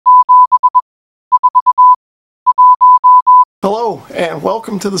Hello and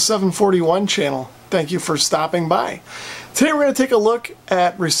welcome to the 741 channel. Thank you for stopping by. Today we're going to take a look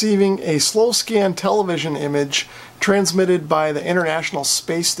at receiving a slow scan television image transmitted by the International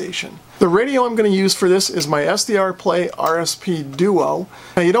Space Station. The radio I'm going to use for this is my SDRplay RSPduo.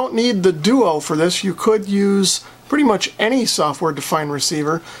 Now you don't need the Duo for this. You could use pretty much any software-defined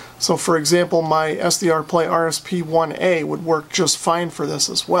receiver. So for example, my SDRplay RSP1A would work just fine for this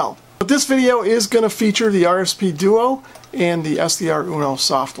as well. But this video is going to feature the RSPduo and the SDRuno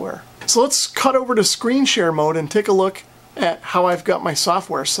software. So let's cut over to screen share mode and take a look at how I've got my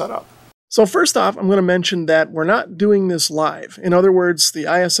software set up. So first off, I'm going to mention that we're not doing this live. In other words, the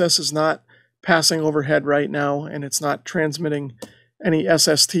ISS is not passing overhead right now, and it's not transmitting any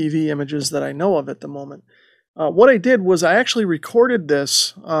SSTV images that I know of at the moment. What I did was I actually recorded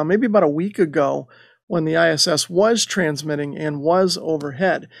this maybe about a week ago when the ISS was transmitting and was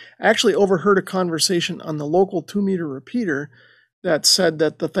overhead. I actually overheard a conversation on the local 2-meter repeater that said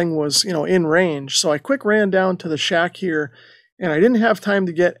that the thing was, in range. So I quick ran down to the shack here, and I didn't have time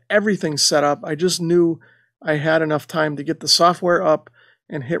to get everything set up. I just knew I had enough time to get the software up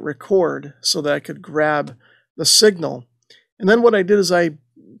and hit record so that I could grab the signal. And then what I did is I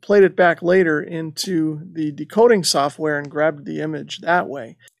played it back later into the decoding software and grabbed the image that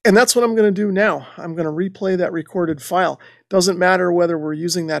way. And that's what I'm going to do now. I'm going to replay that recorded file. Doesn't matter whether we're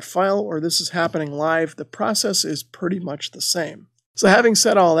using that file or this is happening live. The process is pretty much the same. So having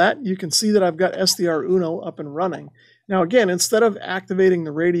said all that, you can see that I've got SDRuno up and running. Now again, instead of activating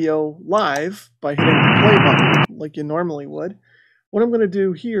the radio live by hitting the play button like you normally would, what I'm going to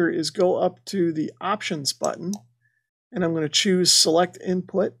do here is go up to the options button, and I'm going to choose select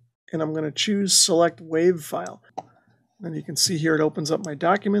input, and I'm going to choose select wave file. And you can see here it opens up my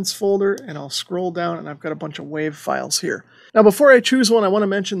documents folder, and I'll scroll down and I've got a bunch of wave files here. Now before I choose one, I want to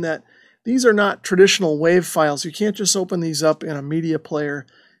mention that these are not traditional wave files. You can't just open these up in a media player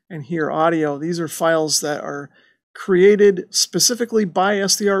and hear audio. These are files that are created specifically by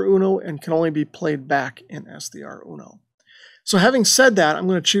SDRuno and can only be played back in SDRuno. So having said that, I'm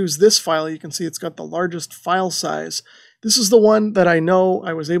going to choose this file. You can see it's got the largest file size. This is the one that I know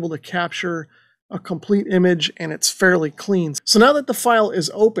I was able to capture a complete image, and it's fairly clean. So now that the file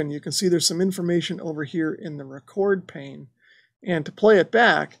is open, you can see there's some information over here in the record pane. And to play it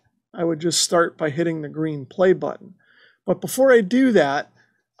back, I would just start by hitting the green play button. But before I do that,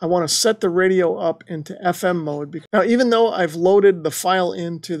 I want to set the radio up into FM mode. Now, even though I've loaded the file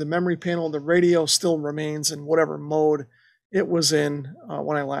into the memory panel, the radio still remains in whatever mode it was in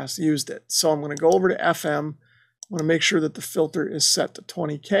when I last used it. So I'm going to go over to FM. I want to make sure that the filter is set to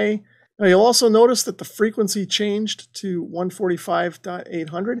 20K. Now you'll also notice that the frequency changed to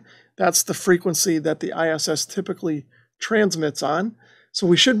 145.800. That's the frequency that the ISS typically transmits on. So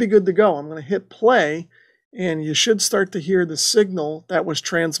we should be good to go. I'm going to hit play, and you should start to hear the signal that was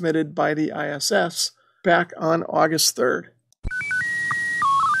transmitted by the ISS back on August 3rd.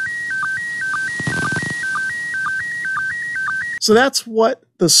 So that's what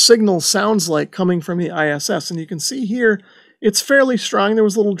the signal sounds like coming from the ISS. And you can see here, it's fairly strong. There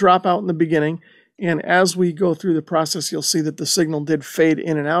was a little dropout in the beginning. And as we go through the process, you'll see that the signal did fade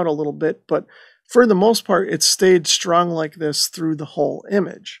in and out a little bit. But for the most part, it stayed strong like this through the whole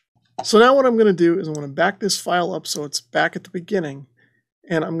image. So now what I'm going to do is I'm going to back this file up so it's back at the beginning.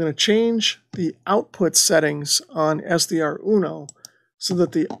 And I'm going to change the output settings on SDRuno so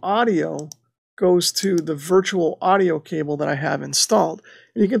that the audio goes to the virtual audio cable that I have installed.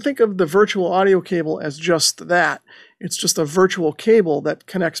 And you can think of the virtual audio cable as just that. It's just a virtual cable that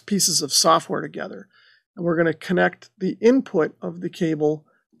connects pieces of software together. And we're going to connect the input of the cable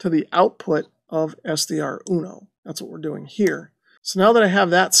to the output of SDRuno. That's what we're doing here. So now that I have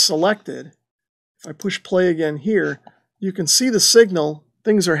that selected, if I push play again here, you can see the signal.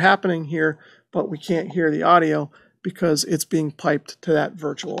 Things are happening here, but we can't hear the audio because it's being piped to that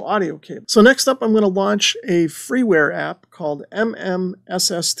virtual audio cable. So next up, I'm going to launch a freeware app called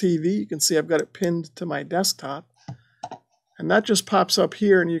MMSSTV. You can see I've got it pinned to my desktop. And that just pops up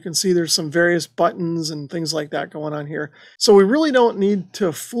here, and you can see there's some various buttons and things like that going on here. So we really don't need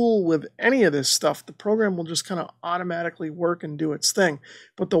to fool with any of this stuff. The program will just kind of automatically work and do its thing.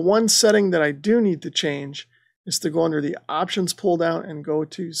 But the one setting that I do need to change is to go under the options pull down and go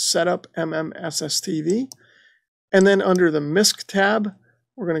to Setup MMSSTV. And then under the MISC tab,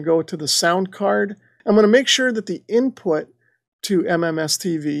 we're going to go to the sound card. I'm going to make sure that the input to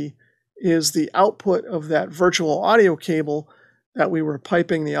MMSTV is the output of that virtual audio cable that we were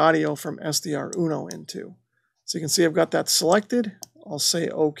piping the audio from SDRuno into. So you can see I've got that selected. I'll say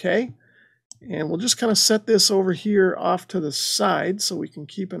OK. And we'll just kind of set this over here off to the side so we can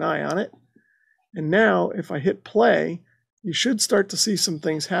keep an eye on it. And now if I hit play, you should start to see some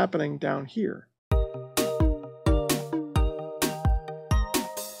things happening down here.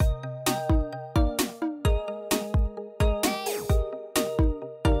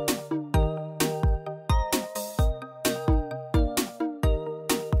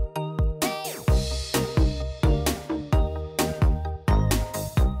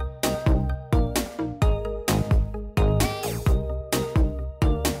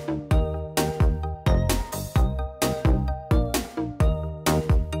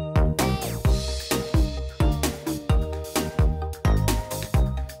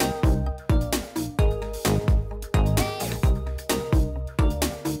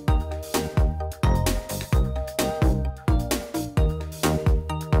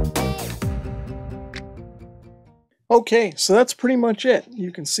 Okay, so that's pretty much it. You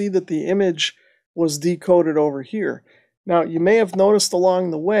can see that the image was decoded over here. Now, you may have noticed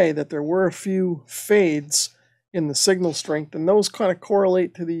along the way that there were a few fades in the signal strength, and those kind of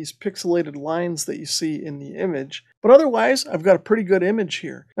correlate to these pixelated lines that you see in the image. But otherwise, I've got a pretty good image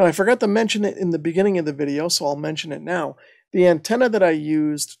here. Now, I forgot to mention it in the beginning of the video, so I'll mention it now. The antenna that I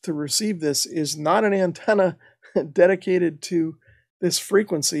used to receive this is not an antenna dedicated to this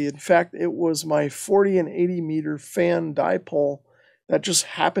frequency. In fact, it was my 40 and 80 meter fan dipole that just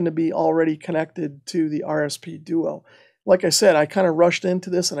happened to be already connected to the RSPduo. Like I said, I kind of rushed into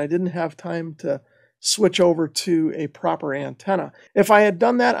this and I didn't have time to switch over to a proper antenna. If I had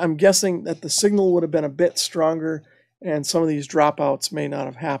done that, I'm guessing that the signal would have been a bit stronger and some of these dropouts may not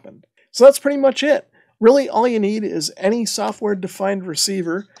have happened. So that's pretty much it. Really, all you need is any software-defined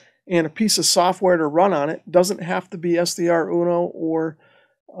receiver and a piece of software to run on it. Doesn't have to be SDRuno or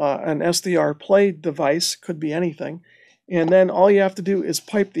an SDRplay device, could be anything. And then all you have to do is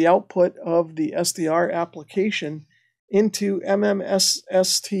pipe the output of the SDR application into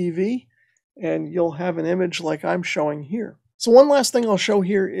MMSSTV, and you'll have an image like I'm showing here. So one last thing I'll show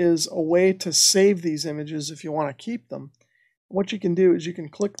here is a way to save these images if you want to keep them. What you can do is you can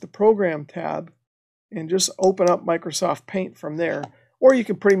click the Program tab and just open up Microsoft Paint from there. Or you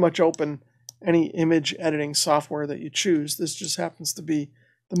can pretty much open any image editing software that you choose. This just happens to be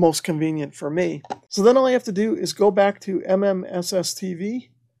the most convenient for me. So then all you have to do is go back to MMSSTV,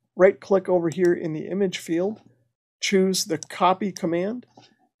 right-click over here in the image field, choose the copy command,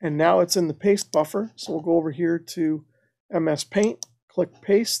 and now it's in the paste buffer. So we'll go over here to MS Paint, click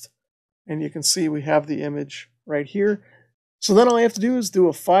paste, and you can see we have the image right here. So then all you have to do is do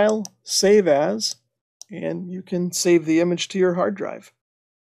a file, save as, and you can save the image to your hard drive.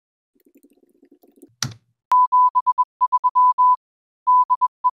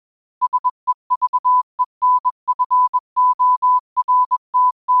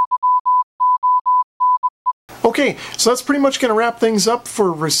 Okay, so that's pretty much going to wrap things up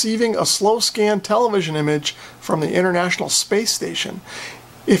for receiving a slow scan television image from the International Space Station.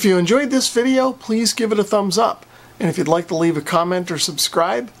 If you enjoyed this video, please give it a thumbs up. And if you'd like to leave a comment or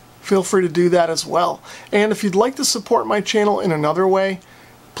subscribe, feel free to do that as well. And if you'd like to support my channel in another way,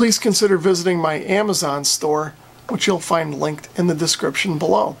 please consider visiting my Amazon store, which you'll find linked in the description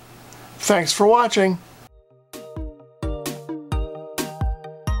below. Thanks for watching.